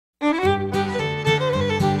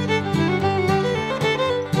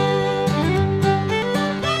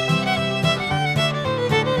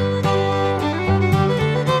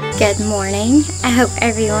Good morning. I hope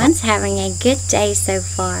everyone's having a good day so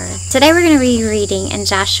far. Today we're going to be reading in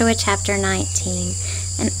Joshua chapter 19.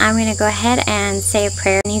 And I'm going to go ahead and say a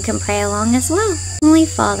prayer, and you can pray along as well. Heavenly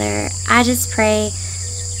Father, I just pray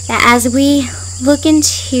that as we look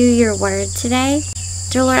into your word today,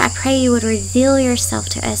 dear Lord, I pray you would reveal yourself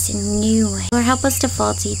to us in new ways. Lord, help us to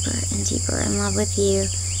fall deeper and deeper in love with you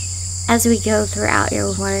as we go throughout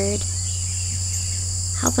your word.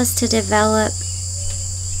 Help us to develop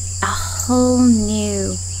a whole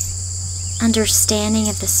new understanding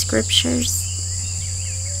of the scriptures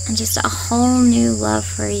and just a whole new love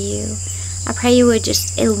for you. I pray you would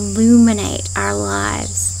just illuminate our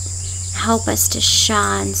lives. Help us to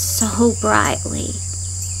shine so brightly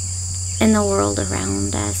in the world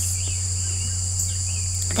around us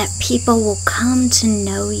that people will come to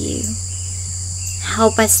know you.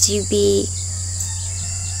 Help us to be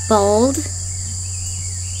bold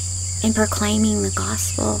in proclaiming the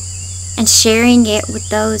gospel and sharing it with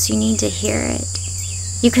those who need to hear it.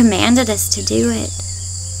 You commanded us to do it.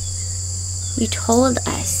 You told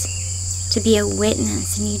us to be a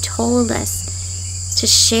witness, and you told us to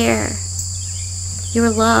share your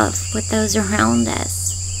love with those around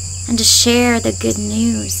us and to share the good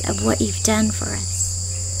news of what you've done for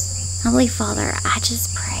us. Holy Father, I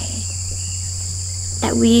just pray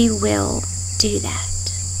that we will do that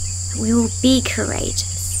we will be courageous,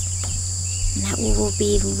 and that we will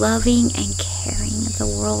be loving and caring of the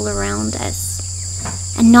world around us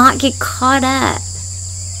and not get caught up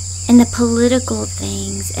in the political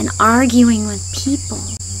things and arguing with people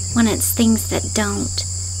when it's things that don't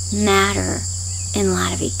matter in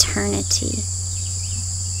light of eternity.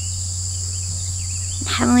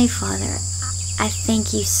 Heavenly Father, I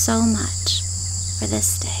thank you so much for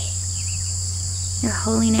this day. In your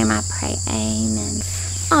holy name I pray, amen.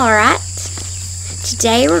 Alright,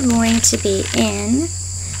 today we're going to be in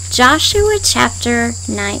Joshua chapter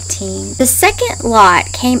 19. The second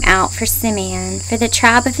lot came out for Simeon, for the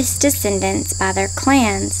tribe of his descendants by their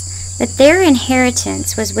clans, but their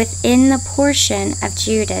inheritance was within the portion of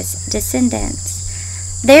Judah's descendants.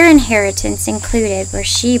 Their inheritance included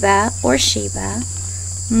Beersheba or Sheba,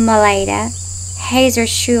 Melada, Hazar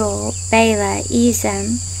Shul, Bela,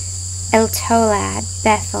 Ezem, Eltolad,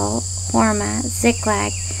 Bethel, Hormah,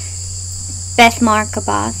 Ziklag, Beth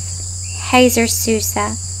Markaboth, Hazar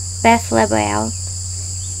Susa, Beth Lebel,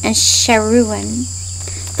 and Sharuan,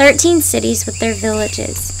 13 cities with their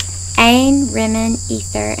villages, Ain, Rimmon,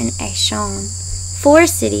 Ether, and Ashon, 4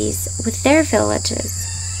 cities with their villages,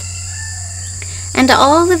 and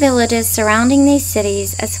all the villages surrounding these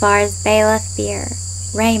cities as far as Baalath Beer,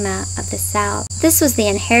 Ramah of the south. This was the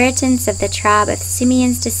inheritance of the tribe of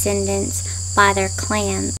Simeon's descendants by their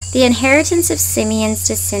clans. The inheritance of Simeon's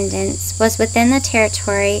descendants was within the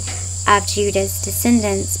territory of Judah's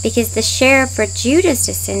descendants, because the share for Judah's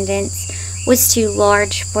descendants was too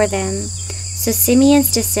large for them. So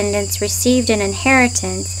Simeon's descendants received an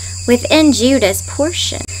inheritance within Judah's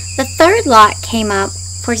portion. The third lot came up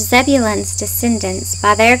for Zebulun's descendants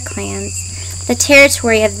by their clans. The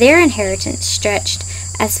territory of their inheritance stretched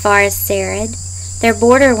as far as Sarid. Their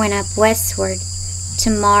border went up westward to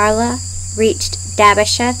Marlah, reached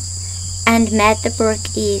Dabasheth, and met the brook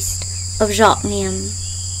east of Jokneam.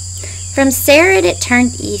 From Sarid it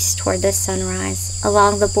turned east toward the sunrise,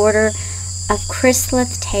 along the border of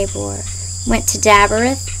Chrisloth Tabor, went to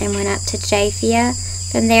Dabereth, and went up to Japhia.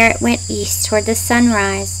 From there it went east toward the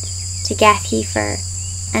sunrise, to Gath-Hepher,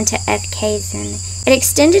 and to Ethkazin. It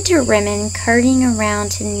extended to Rimmon, curving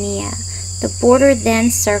around to Neah. The border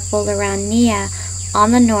then circled around Neah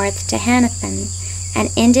on the north to Hanathan,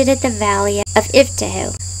 and ended at the valley of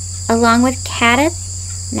Iftahel, along with Cadath,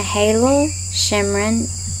 Nahalol, Shimron,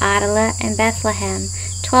 Adalah, and Bethlehem,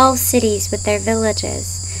 12 cities with their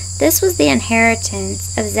villages. This was the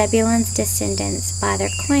inheritance of Zebulun's descendants by their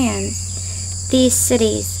clans, these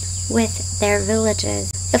cities with their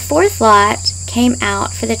villages. The fourth lot came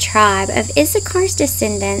out for the tribe of Issachar's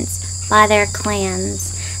descendants by their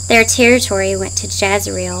clans. Their territory went to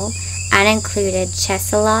Jezreel and included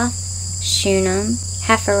Chesalloth, Shunem,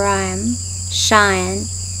 Hapharaim, Shion,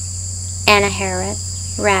 Anaharath,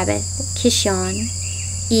 Rabbith, Kishon,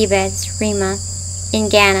 Ebez, Remah,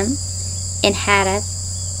 Engannim, Enhatta,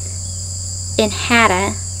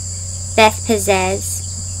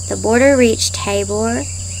 Beth-Pazez. The border reached Tabor,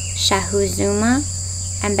 Shahuzuma,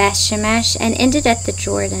 and Beth-Shemesh, and ended at the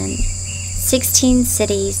Jordan, 16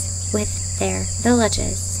 cities with their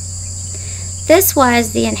villages. This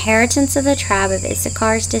was the inheritance of the tribe of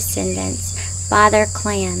Issachar's descendants by their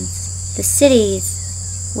clans, the cities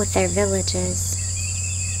with their villages.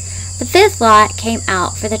 The fifth lot came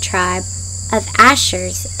out for the tribe of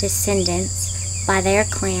Asher's descendants by their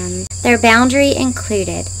clans. Their boundary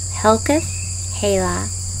included Helkath, Halah,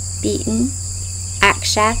 Beaton,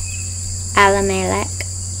 Akshaph, Alamelech,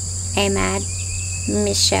 Amad,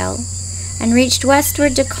 Mishel, and reached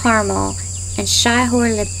westward to Carmel and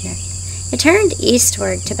Shihor-Libnath. It turned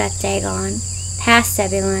eastward to Beth-dagon, past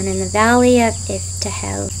Zebulun in the valley of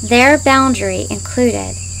Iftahel. Their boundary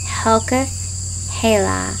included Helkath,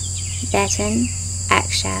 Halah, Beton,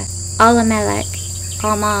 Akshaph, Alamelech,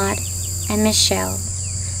 Almad, and Mishel,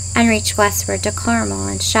 and reached westward to Carmel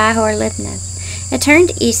and Shihor-Libnath. It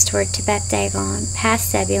turned eastward to Beth-dagon, past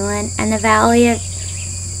Zebulun and the valley of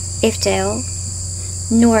Iftahel,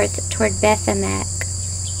 north toward Beth-emek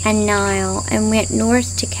and Nile, and went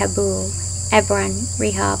north to Kabul, Ebron,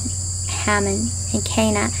 Rehob, Hammon, and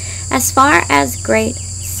Cana, as far as Great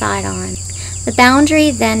Sidon. The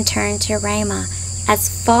boundary then turned to Ramah, as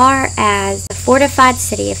far as the fortified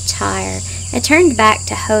city of Tyre. It turned back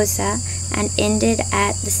to Hosah and ended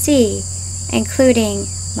at the sea, including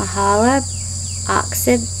Mahalab,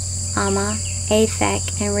 Aksib, Ammah,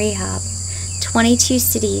 Aphek, and Rehob, 22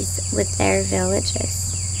 cities with their villages.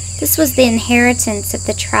 This was the inheritance of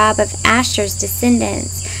the tribe of Asher's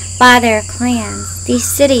descendants by their clans, these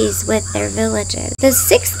cities with their villages. The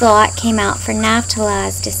sixth lot came out for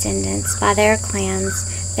Naphtali's descendants by their clans.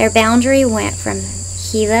 Their boundary went from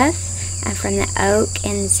Heleth and from the oak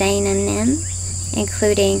in Zaanannim,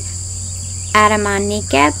 including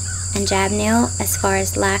Adamah-nekeb and Jabneel, as far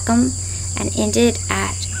as Lacham, and ended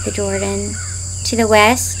at the Jordan. To the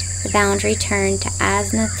west, the boundary turned to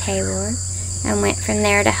Asnath-tabor, and went from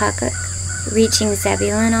there to Hukkok, reaching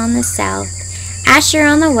Zebulun on the south, Asher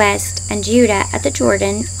on the west, and Judah at the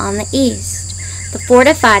Jordan on the east. The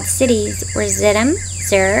fortified cities were Ziddim,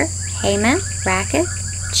 Zur, Hamath, Rakkath,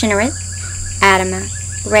 Chinnereth, Adamah,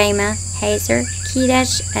 Ramah, Hazor,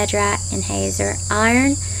 Kedesh, Edrei, and Hazor,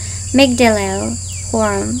 Iron, Migdalel,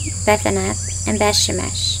 Horam, Bethanath, and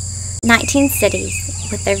Bethshemesh, 19 cities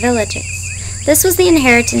with their villages. This was the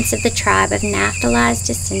inheritance of the tribe of Naphtali's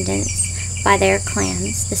descendants by their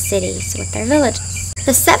clans, the cities with their villages.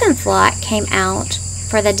 The seventh lot came out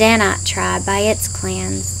for the Danite tribe by its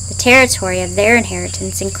clans. The territory of their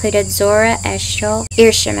inheritance included Zorah, Eshtaol,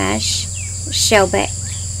 Irshemesh,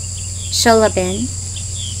 Sholabin,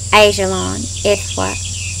 Ajalon, Ithwa,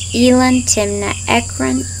 Elon, Timnah,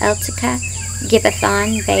 Ekron, Eltekeh,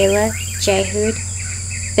 Gibbethon, Baalath, Jehud,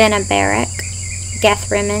 Benabarak,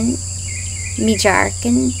 Gathrimmon,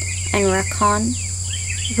 Mejarkon, and Rakkon,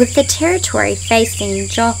 with the territory facing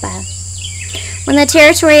Joppa. When the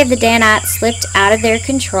territory of the Danites slipped out of their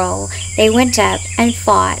control, they went up and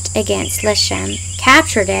fought against Leshem,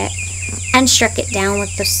 captured it, and struck it down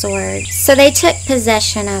with the sword. So they took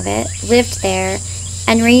possession of it, lived there,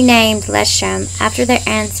 and renamed Leshem after their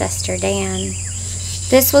ancestor Dan.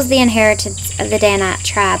 This was the inheritance of the Danite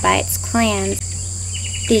tribe by its clans,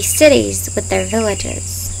 these cities with their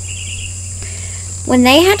villages. When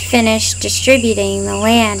they had finished distributing the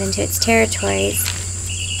land into its territories,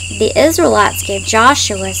 the Israelites gave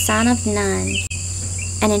Joshua, son of Nun,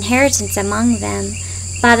 an inheritance among them.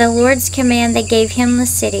 By the Lord's command they gave him the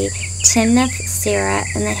city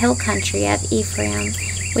Timnath-Serah in the hill country of Ephraim,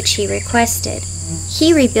 which he requested.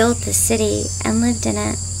 He rebuilt the city and lived in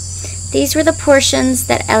it. These were the portions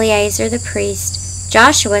that Eleazar the priest,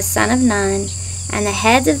 Joshua, son of Nun, and the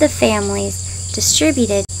heads of the families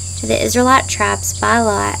distributed to the Israelite tribes by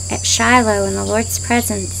lot at Shiloh in the Lord's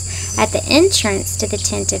presence at the entrance to the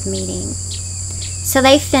tent of meeting. So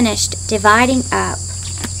they finished dividing up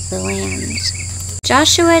the land.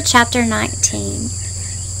 Joshua chapter 19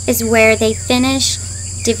 is where they finish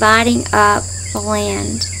dividing up the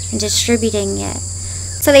land and distributing it.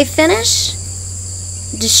 So they finish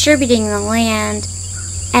distributing the land,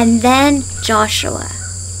 and then Joshua,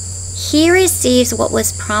 he receives what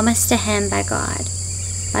was promised to him by God,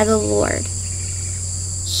 by the Lord.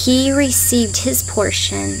 He received his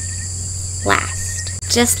portion last,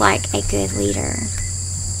 just like a good leader.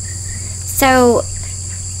 So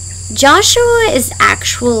Joshua is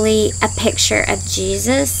actually a picture of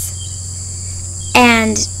Jesus,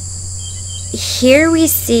 and here we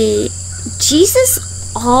see Jesus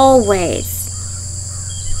always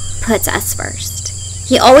puts us first.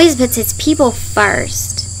 He always puts his people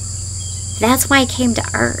first. That's why he came to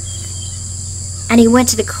earth. And he went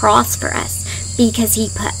to the cross for us, because he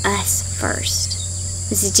put us first.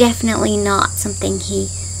 This is definitely not something he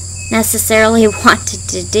necessarily wanted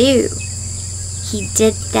to do. He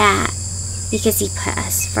did that because he put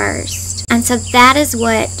us first. And so that is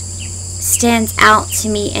what stands out to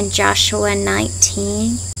me in Joshua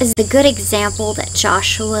 19, is the good example that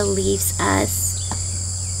Joshua leaves us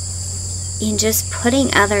in just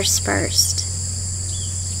putting others first.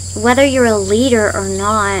 Whether you're a leader or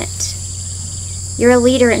not, you're a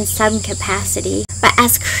leader in some capacity. But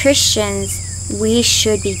as Christians, we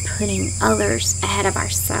should be putting others ahead of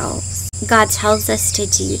ourselves. God tells us to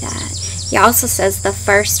do that. He also says the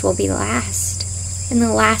first will be last, and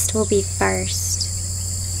the last will be first.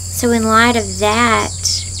 So in light of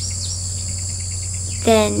that,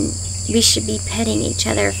 then we should be putting each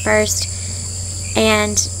other first,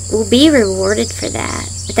 and we'll be rewarded for that.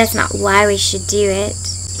 But that's not why we should do it.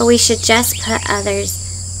 But we should just put others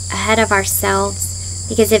ahead of ourselves,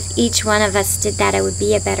 because if each one of us did that, it would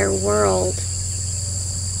be a better world.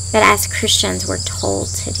 But as Christians, we're told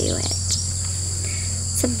to do it.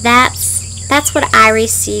 So that's what I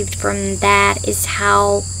received from that, is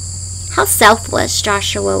how selfless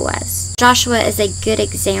Joshua was. Joshua is a good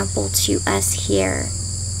example to us here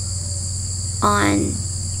on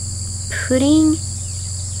putting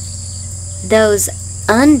those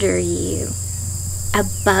under you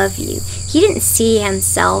above you. He didn't see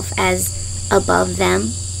himself as above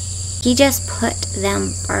them. He just put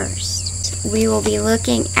them first. We will be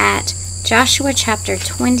looking at Joshua chapter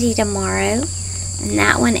 20 tomorrow, and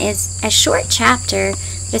that one is a short chapter,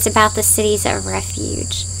 but it's about the cities of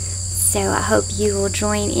refuge. So I hope you will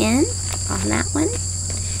join in on that one,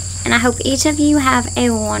 and I hope each of you have a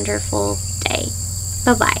wonderful day.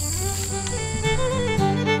 Bye-bye.